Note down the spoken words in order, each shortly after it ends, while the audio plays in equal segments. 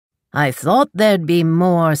I thought there'd be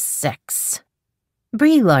more sex."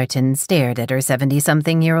 Bree Larton stared at her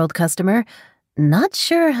 70-something-year-old customer, not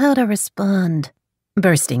sure how to respond.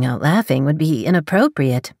 Bursting out laughing would be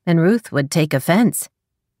inappropriate, and Ruth would take offense.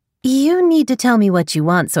 "You need to tell me what you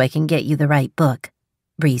want so I can get you the right book,"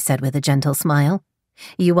 Bree said with a gentle smile.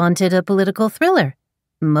 "You wanted a political thriller.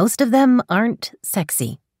 Most of them aren't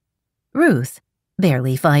sexy." Ruth,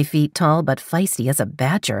 barely 5 feet tall but feisty as a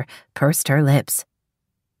badger, pursed her lips.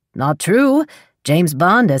 "Not true. James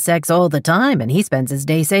Bond has sex all the time, and he spends his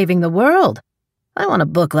day saving the world. I want a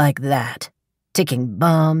book like that. Ticking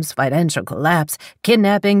bombs, financial collapse,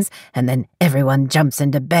 kidnappings, and then everyone jumps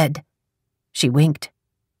into bed." She winked.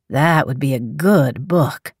 "That would be a good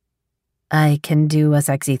book." "I can do a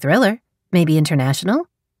sexy thriller, maybe international."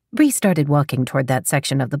 Bree started walking toward that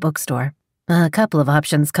section of the bookstore. "A couple of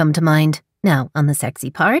options come to mind. Now, on the sexy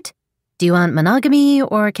part, do you want monogamy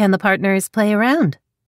or can the partners play around?"